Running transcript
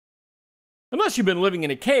Unless you've been living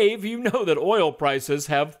in a cave, you know that oil prices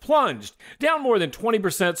have plunged, down more than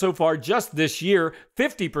 20% so far just this year,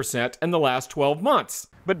 50% in the last 12 months.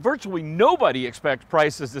 But virtually nobody expects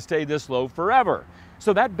prices to stay this low forever.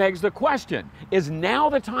 So that begs the question, is now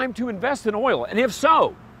the time to invest in oil? And if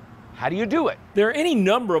so, how do you do it? There are any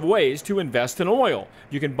number of ways to invest in oil.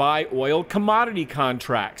 You can buy oil commodity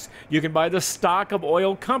contracts. You can buy the stock of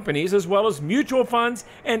oil companies as well as mutual funds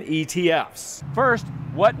and ETFs. First,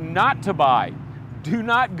 what not to buy. Do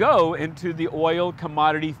not go into the oil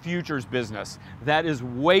commodity futures business. That is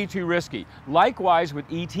way too risky. Likewise with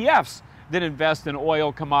ETFs that invest in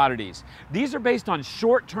oil commodities. These are based on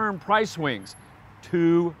short-term price swings.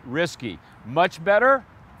 Too risky. Much better,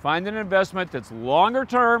 find an investment that's longer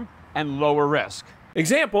term and lower risk.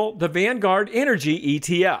 Example, the Vanguard Energy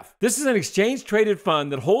ETF. This is an exchange-traded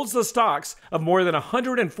fund that holds the stocks of more than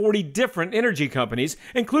 140 different energy companies,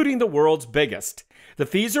 including the world's biggest. The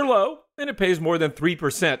fees are low, and it pays more than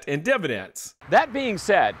 3% in dividends. That being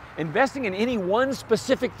said, investing in any one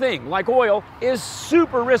specific thing, like oil, is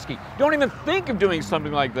super risky. Don't even think of doing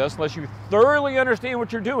something like this unless you thoroughly understand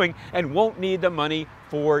what you're doing and won't need the money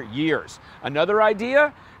for years. Another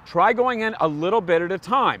idea? Try going in a little bit at a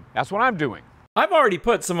time. That's what I'm doing. I've already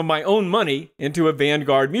put some of my own money into a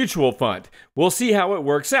Vanguard mutual fund. We'll see how it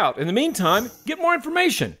works out. In the meantime, get more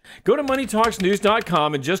information. Go to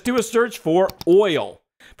moneytalksnews.com and just do a search for oil.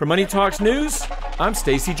 For Money Talks News, I'm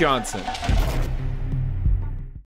Stacy Johnson.